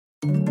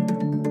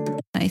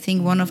I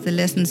think one of the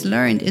lessons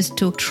learned is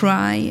to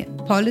try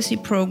policy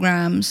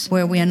programs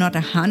where we are not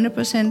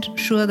 100%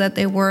 sure that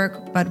they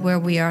work, but where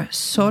we are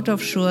sort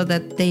of sure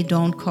that they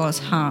don't cause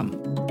harm.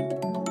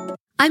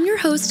 I'm your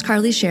host,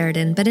 Carly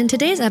Sheridan, but in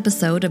today's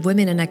episode of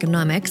Women in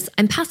Economics,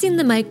 I'm passing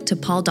the mic to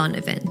Paul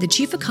Donovan, the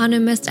chief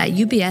economist at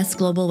UBS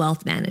Global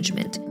Wealth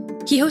Management.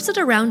 He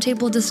hosted a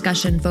roundtable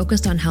discussion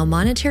focused on how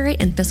monetary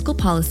and fiscal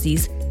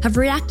policies have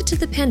reacted to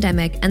the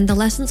pandemic and the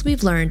lessons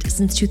we've learned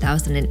since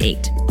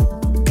 2008.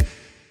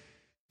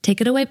 Take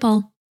it away,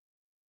 Paul.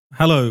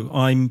 Hello,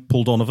 I'm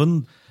Paul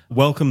Donovan.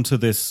 Welcome to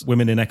this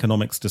Women in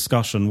Economics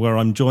discussion, where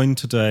I'm joined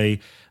today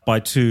by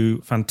two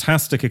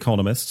fantastic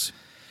economists.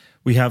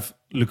 We have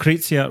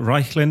Lucrezia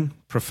Reichlin,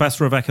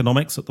 Professor of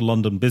Economics at the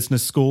London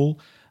Business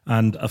School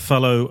and a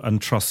Fellow and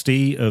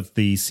Trustee of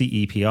the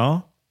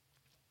CEPR,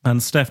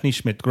 and Stephanie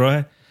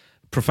Schmidt-Grohe,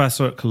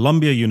 Professor at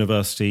Columbia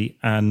University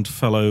and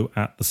Fellow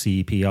at the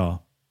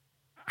CEPR.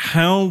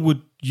 How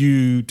would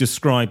you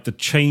describe the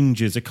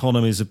changes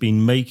economies have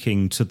been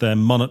making to their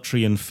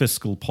monetary and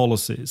fiscal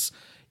policies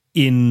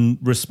in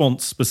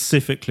response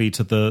specifically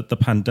to the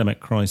pandemic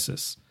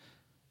crisis?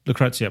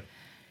 Lucrezia.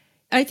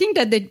 I think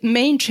that the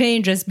main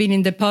change has been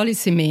in the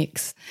policy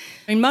mix.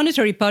 In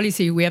monetary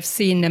policy, we have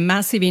seen a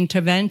massive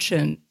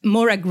intervention,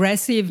 more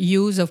aggressive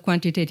use of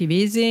quantitative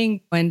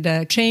easing,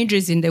 and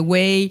changes in the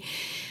way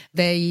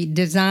they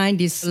design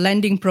these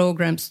lending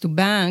programs to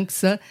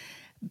banks.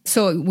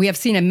 So we have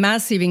seen a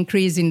massive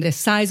increase in the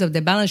size of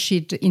the balance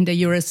sheet in the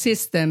euro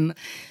system.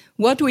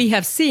 What we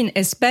have seen,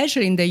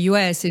 especially in the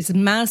US, is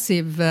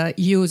massive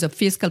use of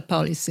fiscal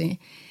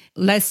policy.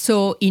 Less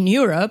so in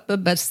Europe,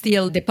 but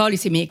still the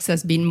policy mix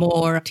has been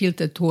more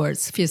tilted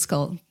towards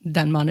fiscal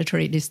than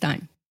monetary this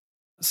time.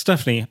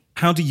 Stephanie,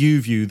 how do you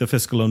view the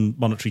fiscal and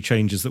monetary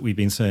changes that we've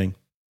been seeing?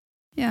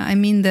 Yeah, I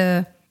mean,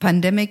 the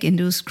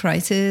pandemic-induced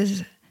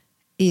crisis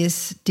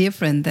is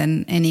different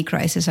than any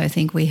crisis I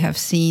think we have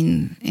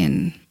seen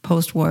in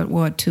post-World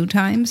War II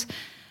times.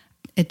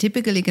 A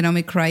typical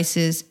economic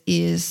crisis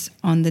is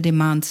on the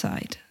demand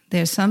side.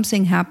 There's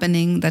something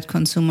happening that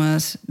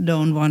consumers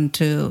don't want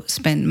to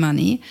spend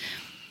money.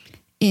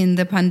 In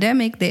the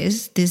pandemic, there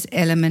is this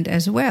element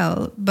as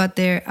well, but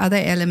the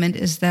other element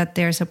is that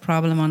there's a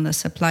problem on the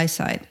supply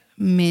side.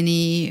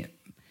 Many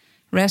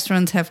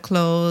restaurants have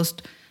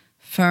closed,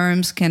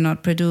 firms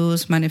cannot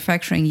produce,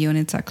 manufacturing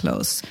units are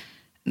closed.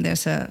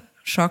 There's a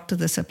shock to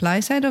the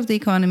supply side of the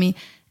economy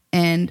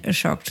and a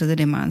shock to the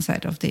demand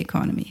side of the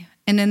economy.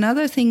 And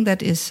another thing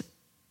that is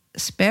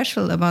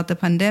special about the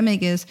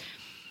pandemic is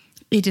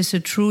it is a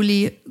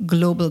truly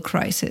global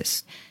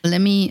crisis. Let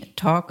me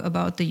talk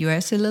about the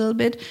US a little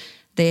bit.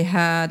 They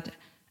had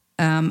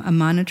a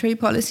monetary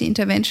policy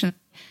intervention.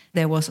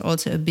 There was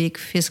also a big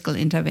fiscal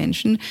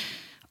intervention.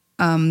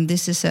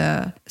 This is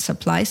a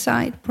supply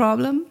side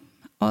problem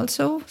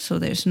also. So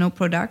there's no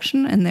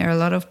production and there are a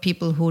lot of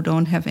people who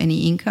don't have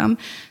any income.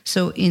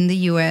 So in the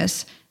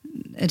US,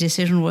 a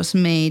decision was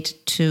made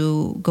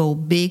to go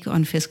big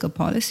on fiscal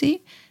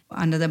policy.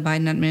 Under the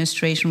Biden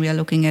administration, we are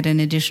looking at an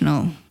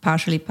additional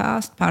partially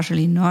passed,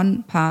 partially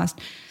non-passed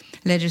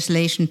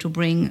legislation to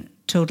bring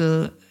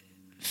total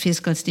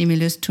fiscal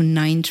stimulus to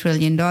 $9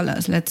 trillion.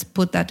 Let's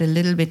put that a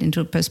little bit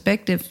into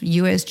perspective.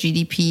 US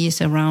GDP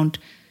is around,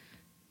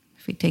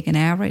 if we take an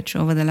average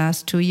over the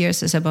last 2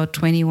 years, is about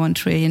 $21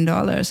 trillion.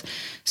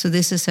 So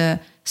this is a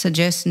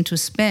suggestion to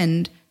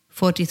spend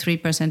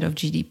 43% of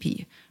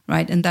GDP,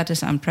 right? And that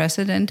is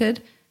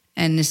unprecedented.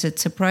 And is it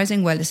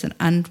surprising? Well, it's an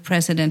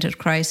unprecedented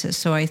crisis.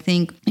 So I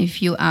think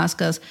if you ask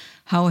us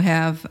how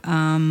have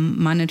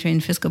monetary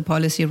and fiscal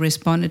policy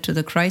responded to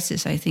the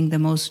crisis, I think the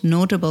most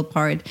notable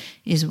part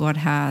is what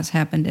has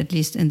happened, at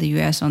least in the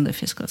US, on the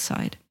fiscal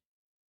side.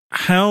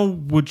 How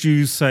would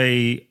you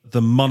say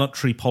the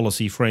monetary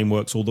policy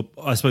frameworks, or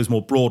I suppose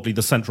more broadly,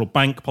 the central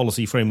bank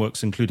policy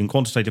frameworks, including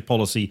quantitative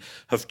policy,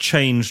 have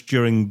changed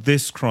during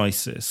this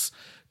crisis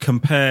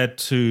compared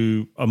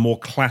to a more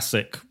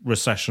classic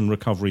recession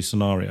recovery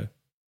scenario?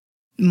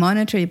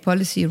 Monetary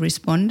policy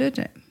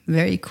responded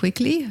very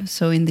quickly.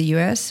 So in the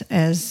US,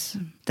 as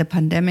the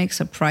pandemic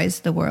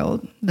surprised the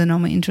world, the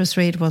normal interest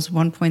rate was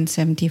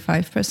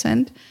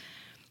 1.75%.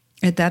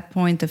 At that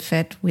point, the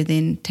Fed,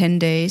 within 10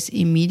 days,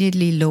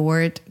 immediately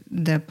lowered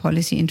the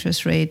policy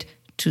interest rate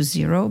to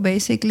zero,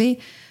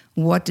 basically.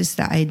 What is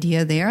the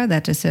idea there?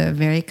 That is a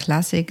very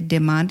classic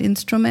demand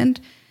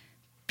instrument.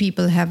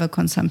 People have a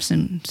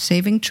consumption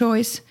saving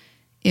choice.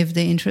 If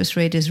the interest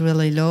rate is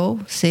really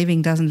low,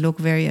 saving doesn't look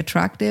very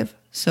attractive.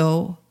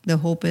 So the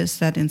hope is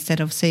that instead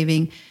of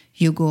saving,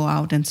 you go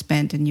out and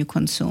spend and you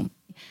consume.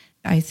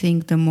 I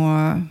think the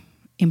more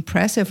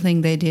impressive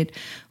thing they did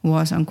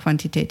was on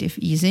quantitative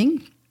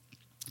easing.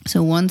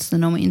 So once the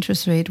normal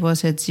interest rate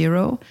was at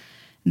zero,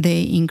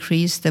 they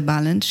increased the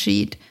balance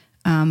sheet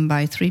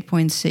by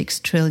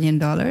 $3.6 trillion.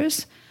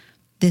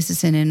 This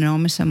is an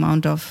enormous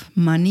amount of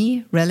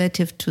money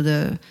relative to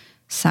the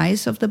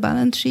size of the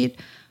balance sheet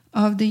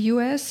of the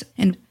US.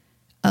 And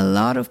a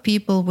lot of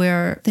people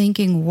were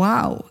thinking,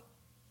 wow,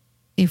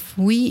 if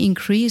we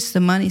increase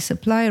the money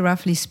supply,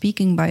 roughly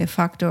speaking, by a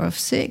factor of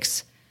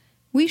 6,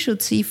 we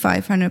should see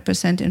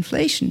 500%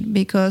 inflation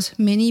because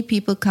many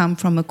people come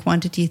from a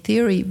quantity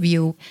theory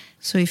view.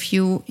 So if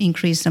you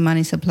increase the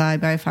money supply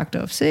by a factor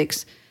of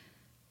 6,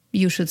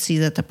 you should see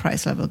that the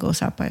price level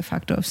goes up by a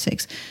factor of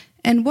 6.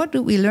 And what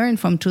did we learn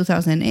from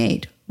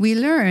 2008? We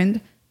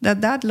learned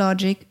that that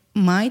logic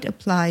might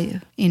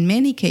apply in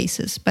many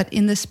cases, but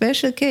in the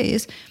special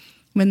case,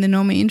 when the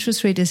normal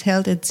interest rate is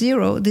held at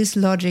 0, this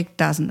logic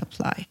doesn't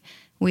apply.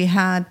 We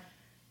had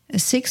a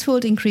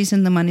 6-fold increase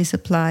in the money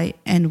supply,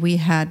 and we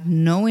had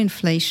no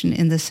inflation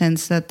in the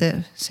sense that,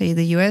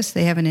 the US,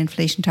 they have an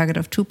inflation target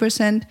of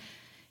 2%.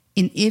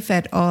 And if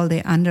at all,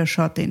 they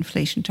undershot the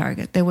inflation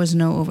target. There was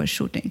no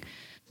overshooting.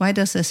 Why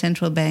does the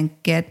central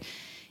bank get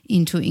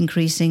into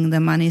increasing the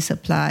money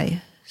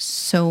supply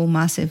so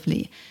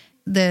massively?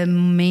 The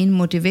main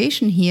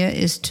motivation here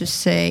is to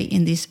say,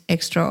 in these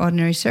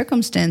extraordinary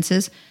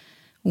circumstances,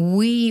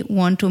 we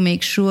want to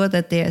make sure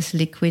that there's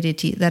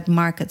liquidity, that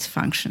markets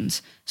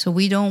functions. So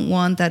we don't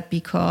want that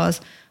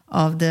because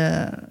of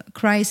the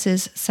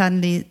crisis,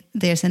 suddenly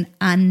there's an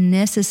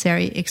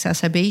unnecessary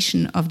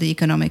exacerbation of the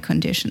economic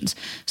conditions.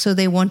 So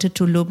they wanted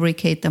to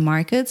lubricate the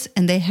markets,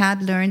 and they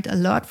had learned a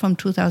lot from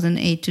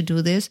 2008 to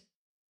do this.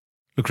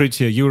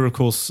 Lucrezia, you were, of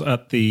course,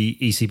 at the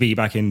ECB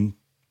back in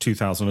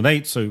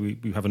 2008, so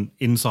we have an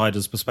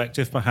insider's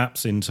perspective,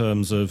 perhaps, in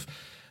terms of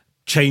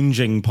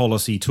changing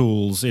policy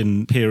tools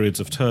in periods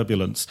of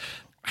turbulence.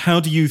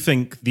 How do you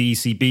think the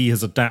ECB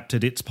has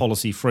adapted its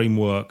policy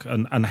framework,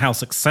 and how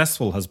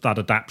successful has that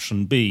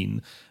adaptation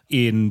been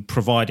in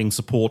providing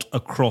support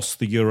across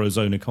the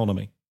Eurozone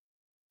economy?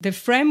 The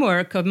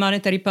framework of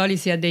monetary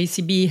policy at the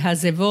ECB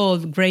has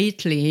evolved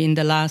greatly in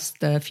the last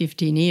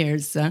 15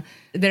 years.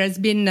 There has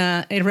been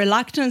a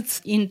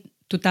reluctance in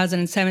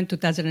 2007,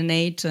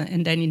 2008,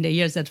 and then in the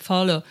years that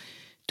follow,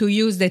 to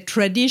use the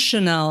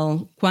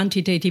traditional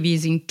quantitative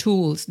easing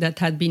tools that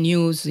had been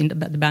used in the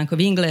Bank of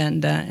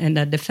England and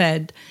at the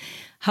Fed.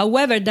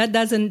 However, that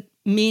doesn't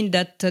mean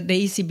that the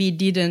ECB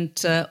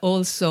didn't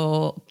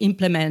also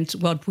implement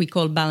what we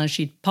call balance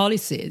sheet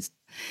policies.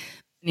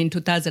 In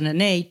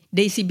 2008,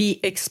 the ECB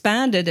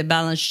expanded the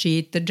balance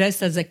sheet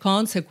just as a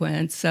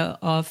consequence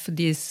of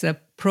this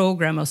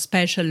program of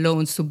special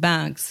loans to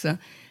banks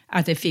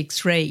at a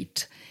fixed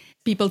rate.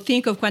 People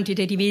think of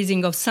quantitative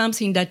easing of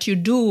something that you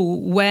do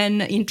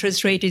when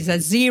interest rate is at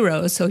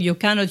 0, so you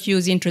cannot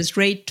use interest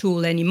rate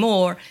tool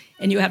anymore,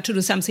 and you have to do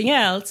something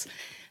else.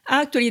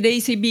 Actually, the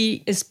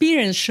ECB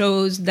experience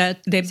shows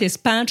that the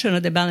expansion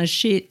of the balance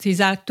sheet is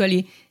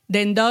actually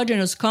the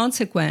endogenous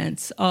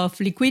consequence of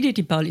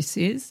liquidity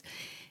policies,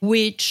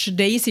 which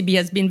the ECB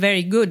has been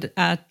very good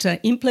at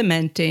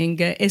implementing,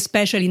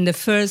 especially in the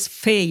first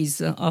phase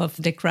of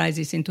the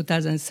crisis in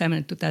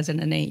 2007,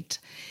 2008.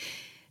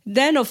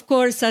 Then, of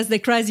course, as the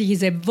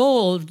crisis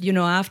evolved,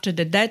 after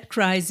the debt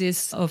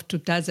crisis of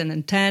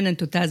 2010 and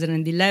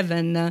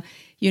 2011, the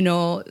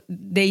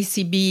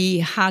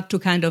ECB had to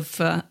kind of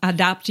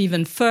adapt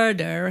even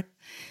further.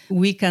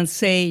 We can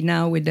say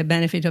now, with the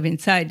benefit of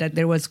insight, that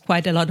there was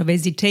quite a lot of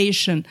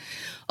hesitation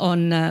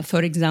on,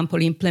 for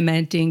example,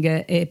 implementing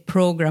a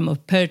program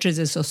of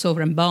purchases of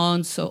sovereign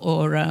bonds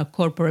or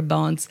corporate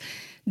bonds.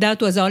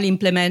 That was all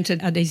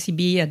implemented at the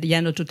ECB at the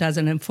end of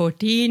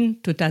 2014,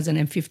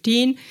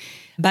 2015.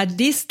 But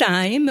this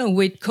time,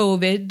 with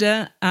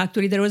COVID,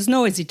 actually there was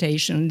no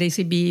hesitation. The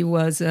ECB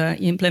was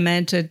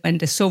implemented in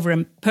the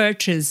sovereign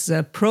purchase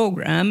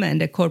program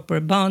and the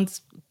corporate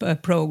bonds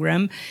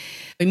program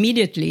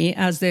immediately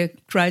as the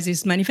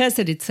crisis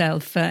manifested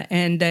itself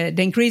and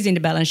the increase in the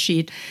balance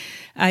sheet.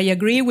 I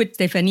agree with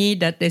Stephanie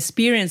that the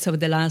experience of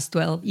the last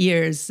 12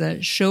 years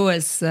show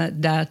us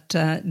that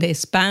the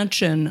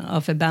expansion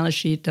of a balance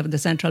sheet of the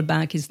central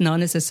bank is not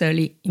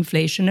necessarily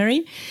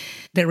inflationary.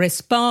 The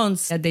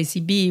response at the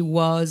ECB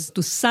was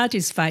to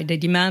satisfy the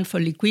demand for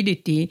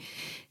liquidity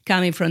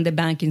coming from the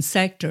banking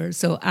sector.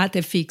 So at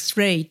a fixed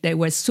rate, they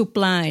were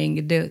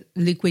supplying the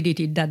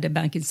liquidity that the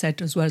banking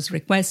sector was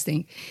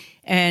requesting.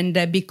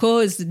 And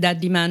because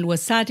that demand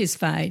was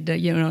satisfied,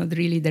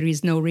 really there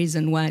is no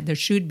reason why there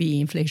should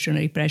be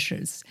inflationary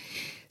pressures.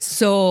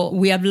 So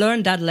we have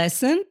learned that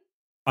lesson.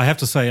 I have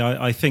to say,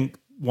 I think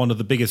one of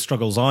the biggest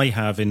struggles I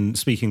have in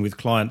speaking with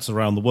clients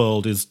around the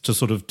world is to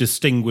sort of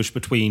distinguish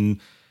between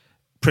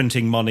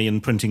printing money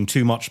and printing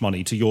too much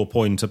money, to your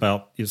point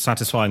about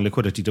satisfying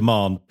liquidity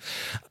demand.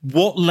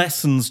 What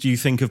lessons do you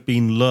think have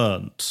been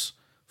learnt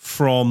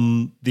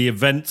from the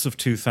events of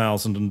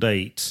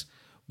 2008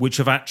 which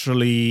have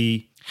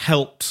actually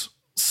helped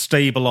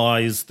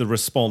stabilize the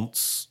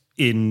response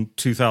in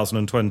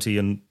 2020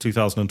 and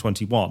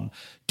 2021?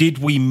 Did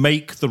we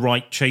make the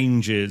right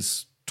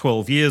changes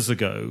 12 years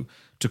ago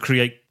to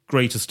create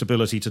greater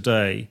stability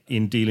today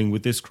in dealing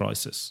with this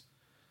crisis?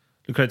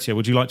 Lucrezia,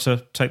 would you like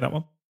to take that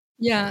one?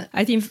 Yeah,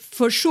 I think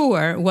for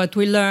sure what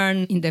we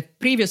learned in the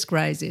previous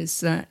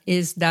crisis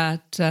is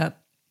that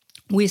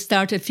we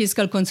started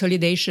fiscal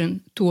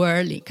consolidation too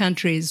early.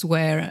 Countries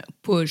were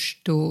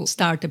pushed to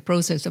start a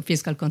process of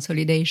fiscal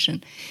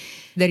consolidation.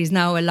 There is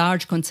now a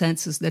large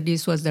consensus that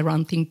this was the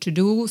wrong thing to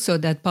do, so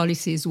that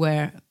policies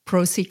were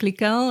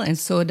pro-cyclical, and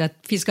so that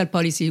fiscal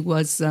policy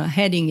was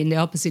heading in the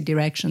opposite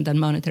direction than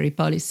monetary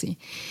policy.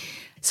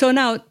 So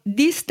now,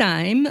 this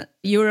time,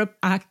 Europe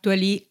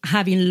actually,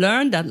 having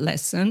learned that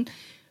lesson,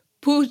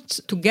 put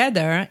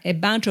together a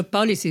bunch of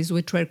policies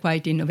which were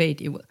quite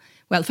innovative.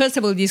 Well, first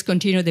of all,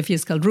 discontinued the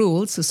fiscal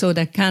rules so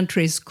that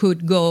countries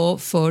could go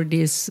for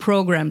these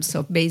programs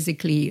of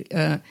basically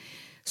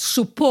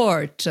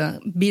support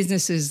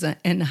businesses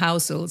and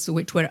households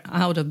which were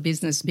out of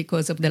business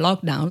because of the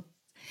lockdown.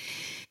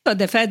 At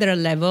the federal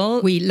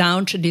level, we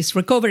launched this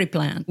recovery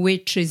plan,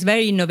 which is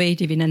very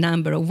innovative in a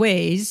number of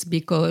ways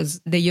because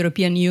the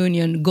European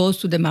Union goes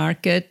to the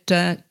market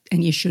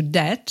and issued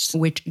debt,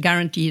 which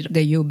guaranteed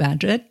the EU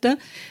budget.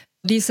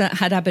 This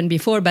had happened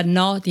before, but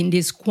not in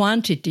this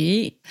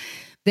quantity.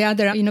 The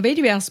other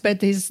innovative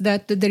aspect is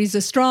that there is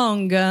a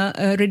strong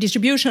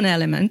redistribution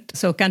element.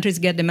 So countries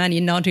get the money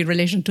not in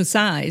relation to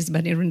size,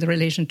 but in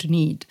relation to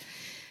need.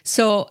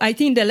 So I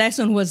think the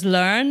lesson was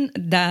learned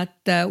that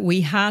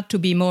we had to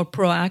be more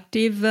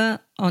proactive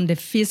on the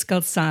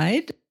fiscal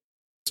side.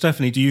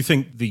 Stephanie, do you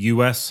think the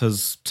US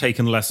has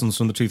taken lessons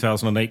from the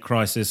 2008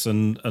 crisis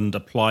and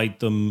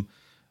applied them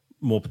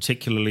more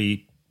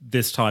particularly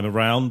this time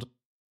around?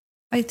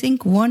 I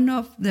think one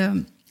of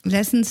the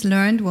lessons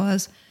learned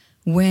was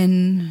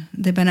when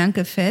the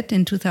Bernanke Fed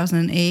in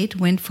 2008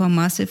 went for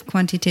massive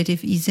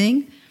quantitative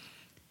easing,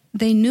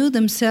 they knew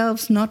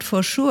themselves not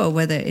for sure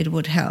whether it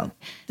would help.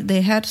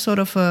 They had sort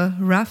of a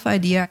rough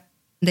idea.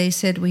 They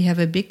said, we have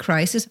a big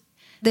crisis.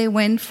 They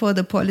went for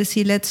the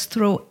policy, let's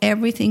throw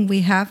everything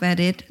we have at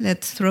it.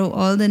 Let's throw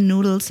all the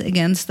noodles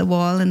against the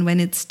wall. And when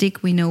it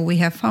sticks, we know we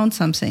have found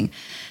something.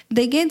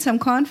 They gained some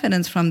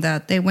confidence from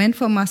that. They went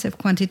for massive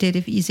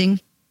quantitative easing,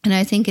 and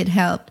I think it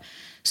helped.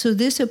 So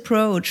this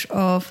approach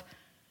of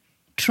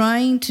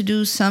trying to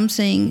do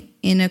something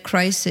in a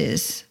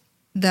crisis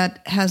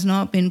that has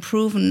not been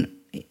proven,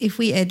 if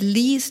we at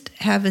least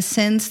have a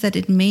sense that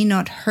it may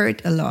not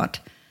hurt a lot,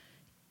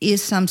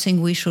 is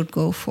something we should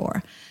go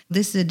for.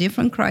 This is a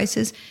different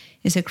crisis.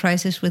 It's a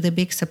crisis with a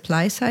big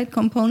supply side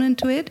component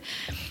to it.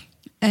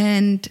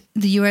 And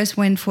the US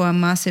went for a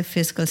massive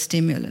fiscal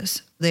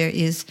stimulus. There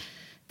is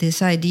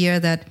this idea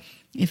that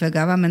if a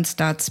government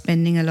starts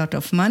spending a lot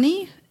of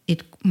money,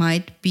 it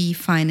might be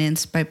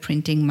financed by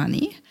printing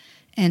money.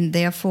 And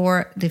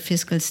therefore, the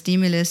fiscal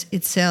stimulus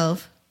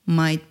itself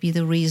might be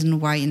the reason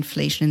why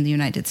inflation in the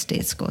United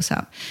States goes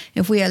up.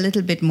 If we are a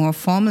little bit more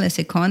formal as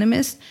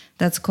economists,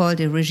 that's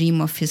called a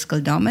regime of fiscal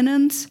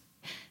dominance.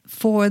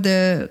 For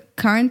the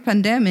current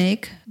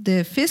pandemic,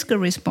 the fiscal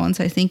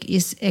response, I think,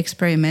 is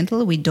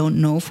experimental. We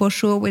don't know for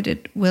sure whether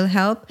it will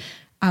help.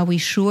 Are we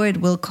sure it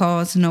will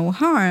cause no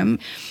harm?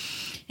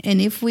 And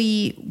if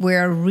we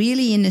were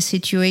really in a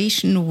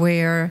situation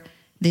where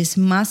this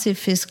massive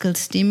fiscal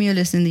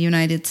stimulus in the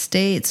United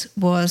States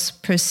was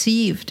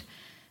perceived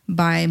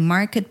by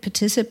market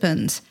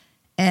participants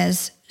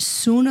as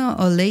sooner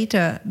or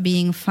later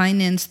being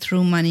financed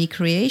through money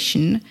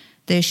creation,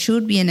 there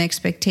should be an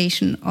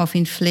expectation of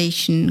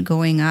inflation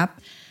going up.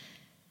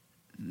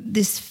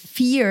 This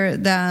fear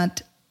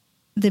that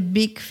the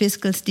big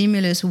fiscal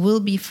stimulus will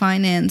be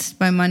financed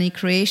by money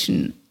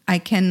creation, I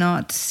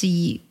cannot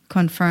see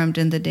confirmed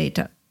in the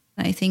data.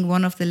 I think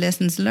one of the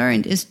lessons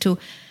learned is to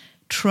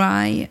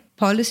try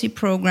policy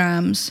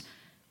programs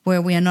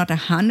where we are not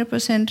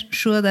 100%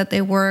 sure that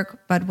they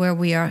work, but where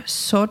we are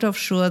sort of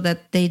sure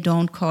that they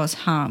don't cause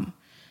harm.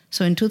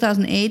 So in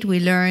 2008, we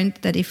learned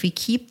that if we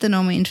keep the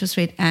normal interest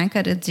rate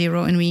anchored at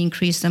zero and we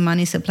increase the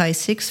money supply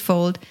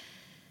sixfold,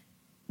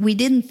 we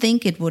didn't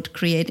think it would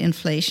create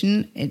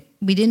inflation.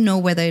 We didn't know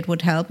whether it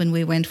would help, and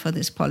we went for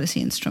this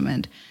policy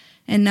instrument.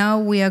 And now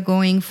we are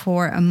going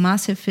for a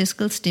massive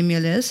fiscal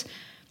stimulus.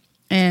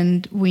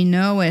 And we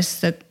know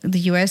as the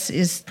US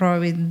is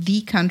probably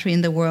the country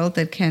in the world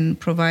that can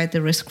provide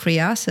the risk-free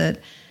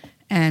asset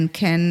and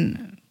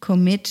can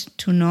commit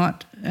to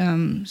not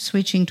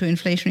switching to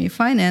inflationary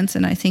finance.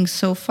 And I think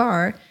so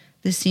far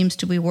this seems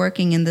to be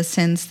working in the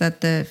sense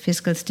that the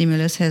fiscal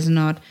stimulus has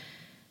not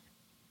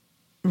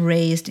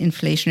raised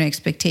inflationary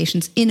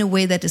expectations in a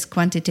way that is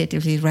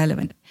quantitatively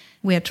relevant.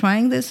 We are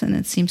trying this, and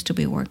it seems to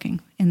be working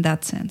in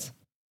that sense.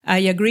 I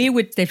agree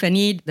with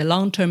Stephanie. The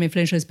long-term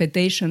inflation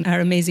expectations are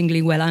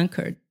amazingly well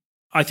anchored.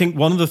 I think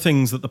one of the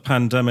things that the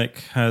pandemic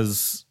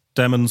has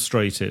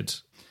demonstrated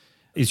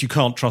is you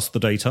can't trust the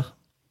data.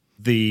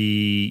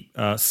 The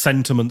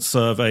sentiment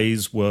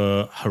surveys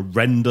were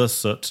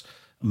horrendous at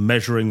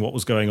measuring what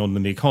was going on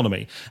in the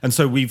economy. And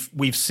so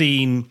we've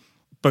seen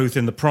both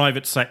in the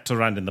private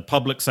sector and in the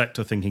public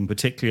sector, thinking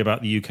particularly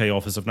about the UK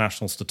Office of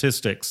National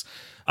Statistics,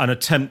 an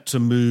attempt to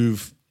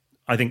move,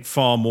 I think,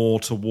 far more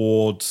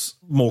towards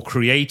more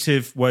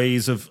creative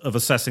ways of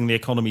assessing the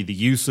economy, the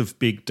use of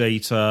big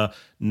data,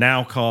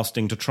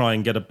 nowcasting to try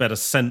and get a better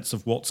sense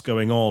of what's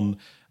going on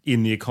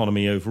in the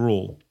economy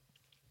overall.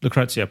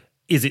 Lucrezia,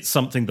 is it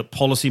something that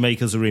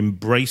policymakers are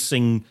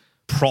embracing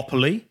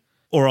properly,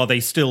 or are they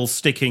still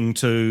sticking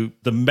to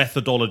the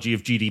methodology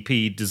of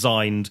GDP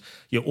designed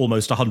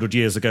almost 100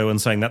 years ago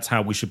and saying that's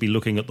how we should be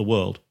looking at the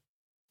world?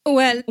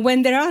 Well,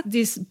 when there are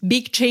these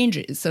big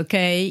changes,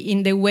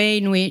 in the way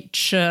in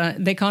which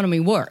the economy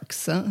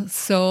works,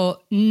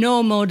 so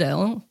no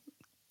model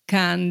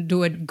can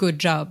do a good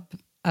job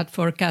at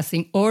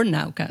forecasting or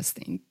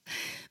nowcasting.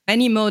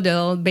 Any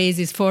model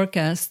bases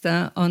forecast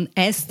on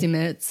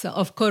estimates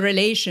of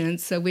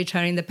correlations which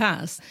are in the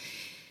past.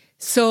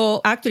 So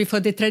actually, for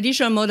the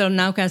traditional model of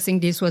nowcasting,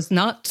 this was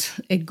not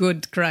a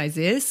good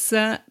crisis,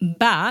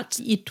 but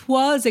it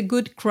was a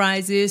good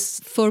crisis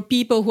for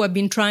people who have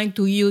been trying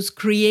to use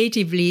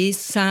creatively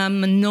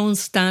some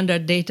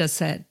non-standard data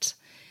set.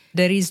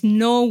 There is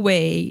no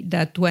way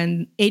that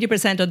when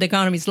 80% of the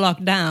economy is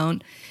locked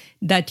down,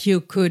 that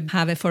you could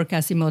have a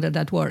forecasting model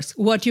that works.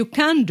 What you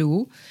can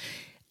do,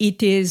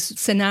 it is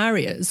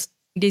scenarios.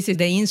 This is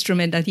the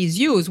instrument that is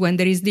used when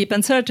there is deep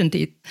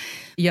uncertainty.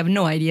 You have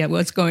no idea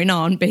what's going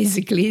on,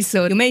 basically.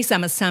 So you make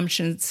some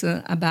assumptions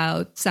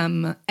about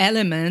some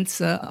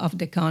elements of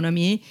the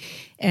economy,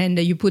 and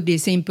you put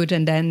this input,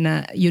 and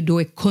then you do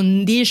a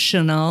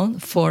conditional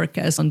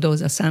forecast on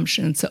those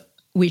assumptions,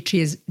 which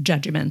is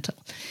judgmental.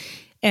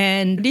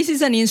 And this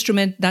is an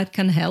instrument that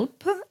can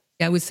help.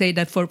 I would say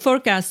that for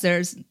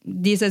forecasters,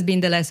 this has been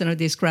the lesson of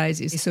this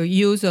crisis. So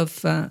use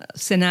of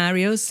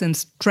scenarios and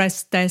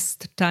stress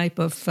test type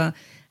of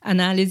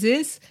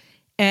analysis,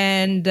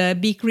 and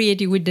be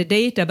creative with the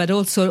data, but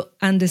also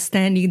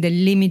understanding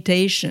the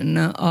limitation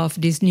of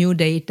this new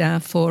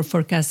data for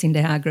forecasting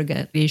the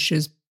aggregate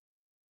issues.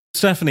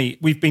 Stephanie,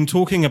 we've been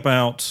talking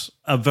about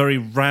a very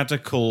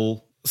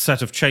radical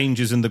set of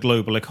changes in the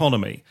global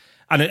economy.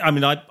 And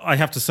I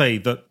have to say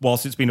that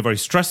whilst it's been a very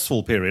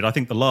stressful period, I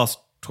think the last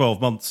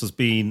 12 months has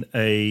been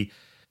a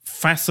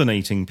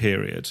fascinating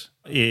period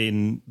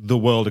in the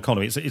world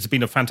economy. It's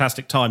been a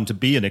fantastic time to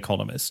be an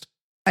economist.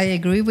 I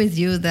agree with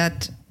you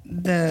that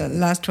the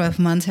last 12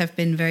 months have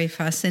been very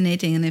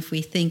fascinating. And if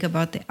we think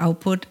about the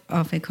output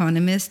of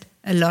economists,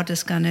 a lot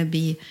is going to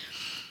be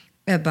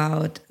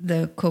about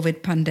the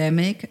COVID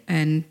pandemic.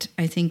 And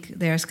I think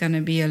there's going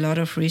to be a lot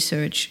of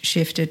research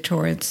shifted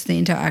towards the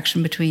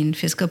interaction between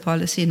fiscal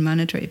policy and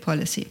monetary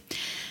policy.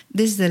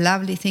 This is the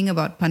lovely thing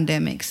about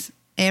pandemics.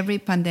 Every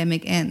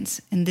pandemic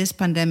ends, and this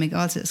pandemic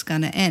also is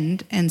going to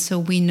end. And so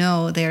we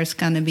know there's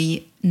going to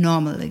be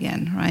normal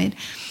again, right?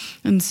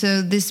 And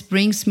so this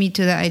brings me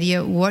to the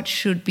idea, what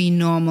should be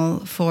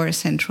normal for a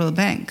central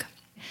bank?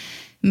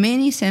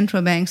 Many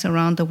central banks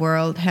around the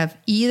world have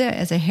either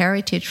as a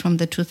heritage from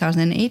the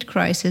 2008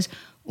 crisis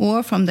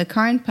or from the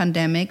current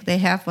pandemic, they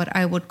have what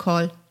I would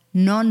call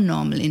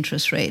non-normal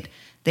interest rate.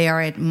 They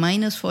are at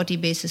minus 40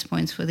 basis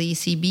points for the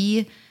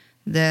ECB.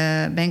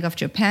 The Bank of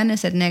Japan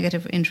is at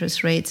negative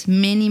interest rates.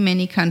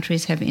 Many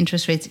countries have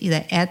interest rates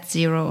either at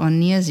zero or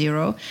near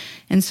zero.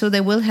 And so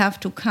there will have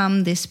to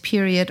come this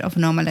period of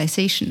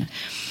normalization.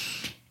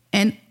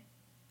 And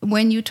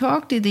when you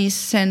talk to these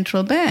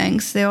central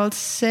banks, they all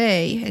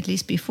say, at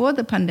least before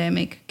the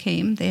pandemic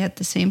came, they had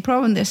the same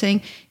problem. They're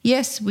saying,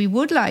 yes, we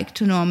would like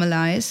to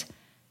normalize,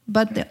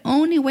 but the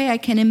only way I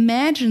can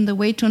imagine the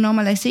way to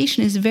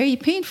normalization is very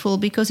painful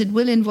because it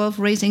will involve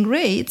raising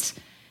rates.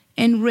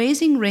 And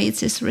raising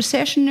rates is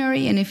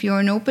recessionary, and if you're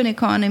an open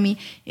economy,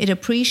 it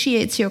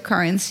appreciates your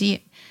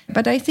currency.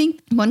 But I think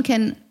one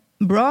can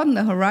broaden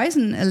the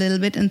horizon a little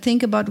bit and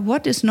think about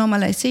what is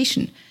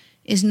normalization.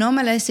 Is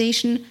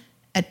normalization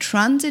a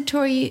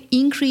transitory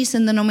increase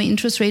in the nominal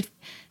interest rate,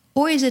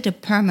 or is it a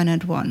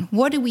permanent one?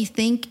 What do we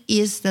think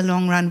is the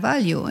long-run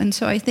value? And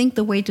so I think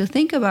the way to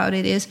think about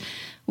it is,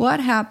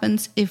 what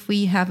happens if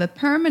we have a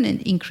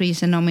permanent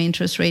increase in nominal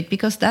interest rate?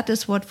 Because that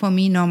is what, for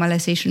me,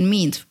 normalization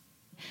means.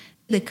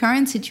 The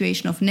current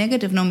situation of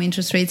negative nominal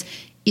interest rates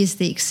is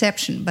the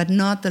exception, but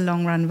not the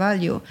long-run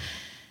value.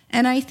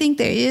 And I think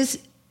there is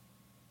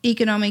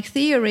economic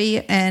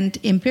theory and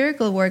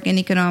empirical work in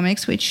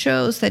economics which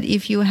shows that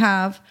if you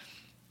have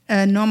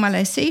a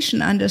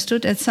normalization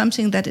understood as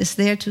something that is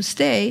there to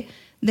stay,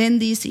 then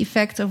these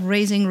effects of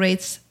raising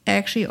rates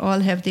actually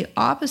all have the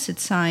opposite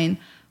sign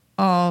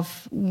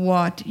of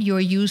what you're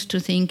used to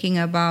thinking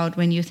about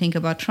when you think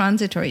about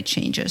transitory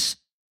changes.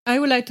 I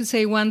would like to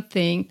say one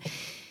thing.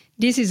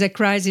 This is a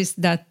crisis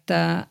that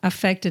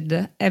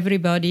affected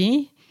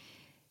everybody.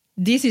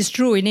 This is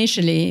true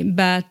initially,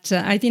 but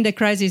I think the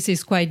crisis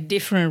is quite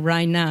different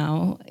right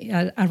now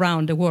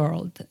around the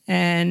world.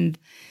 And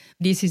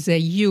this is a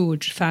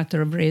huge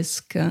factor of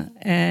risk,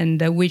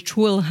 and which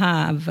will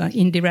have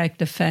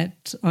indirect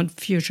effect on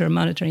future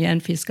monetary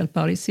and fiscal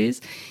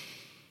policies,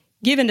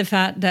 given the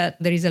fact that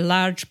there is a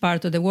large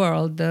part of the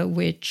world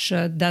which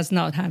does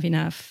not have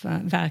enough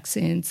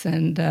vaccines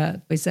and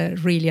is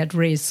really at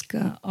risk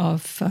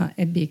of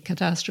a big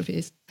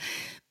catastrophe.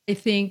 I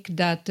think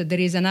that there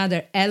is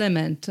another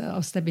element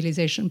of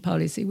stabilization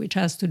policy which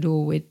has to do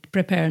with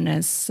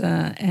preparedness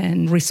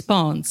and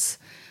response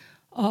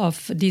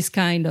of this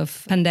kind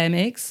of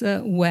pandemics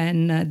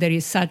when there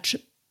is such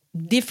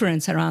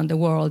difference around the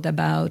world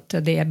about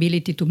the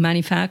ability to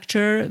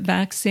manufacture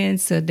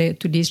vaccines, to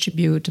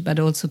distribute, but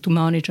also to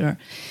monitor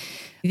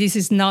This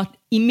is not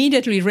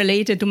immediately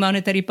related to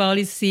monetary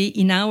policy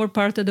in our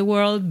part of the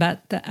world,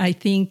 but I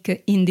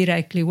think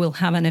indirectly will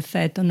have an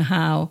effect on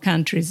how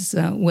countries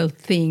will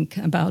think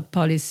about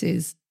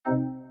policies.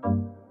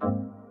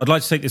 I'd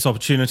like to take this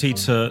opportunity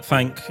to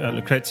thank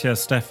Lucrezia,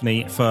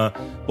 Stephanie, for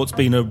what's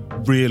been a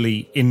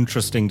really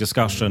interesting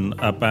discussion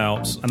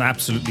about an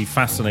absolutely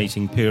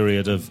fascinating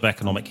period of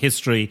economic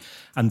history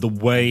and the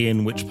way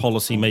in which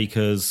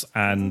policymakers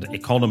and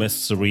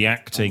economists are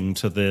reacting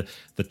to the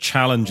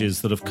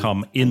challenges that have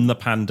come in the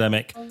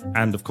pandemic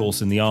and, of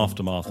course, in the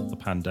aftermath of the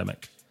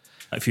pandemic.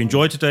 If you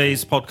enjoyed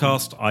today's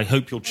podcast, I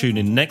hope you'll tune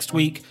in next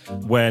week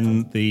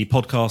when the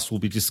podcast will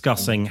be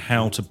discussing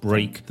how to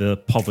break the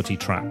poverty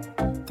trap.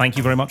 Thank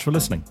you very much for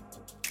listening.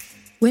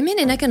 Women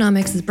in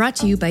Economics is brought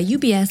to you by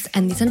UBS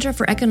and the Center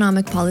for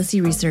Economic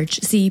Policy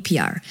Research,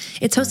 CEPR.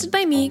 It's hosted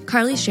by me,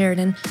 Carly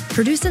Sheridan,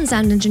 produced and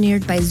sound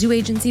engineered by Zoo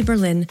Agency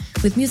Berlin,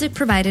 with music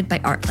provided by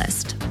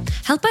Artlist.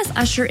 Help us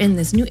usher in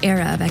this new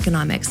era of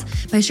economics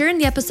by sharing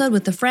the episode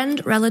with a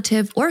friend,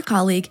 relative, or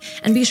colleague,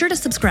 and be sure to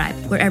subscribe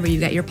wherever you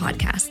get your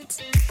podcasts.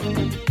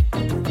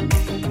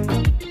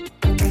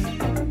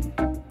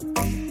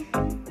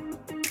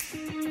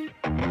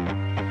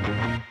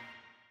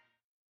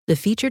 The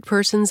featured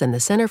persons and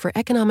the Center for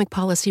Economic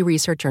Policy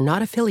Research are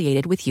not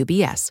affiliated with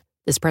UBS.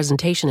 This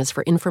presentation is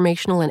for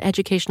informational and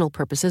educational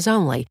purposes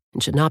only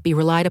and should not be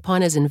relied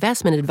upon as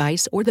investment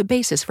advice or the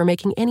basis for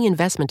making any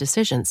investment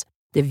decisions.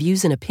 The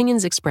views and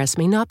opinions expressed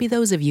may not be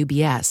those of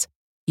UBS.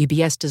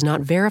 UBS does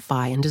not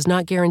verify and does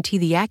not guarantee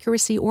the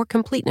accuracy or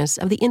completeness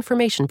of the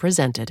information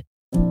presented.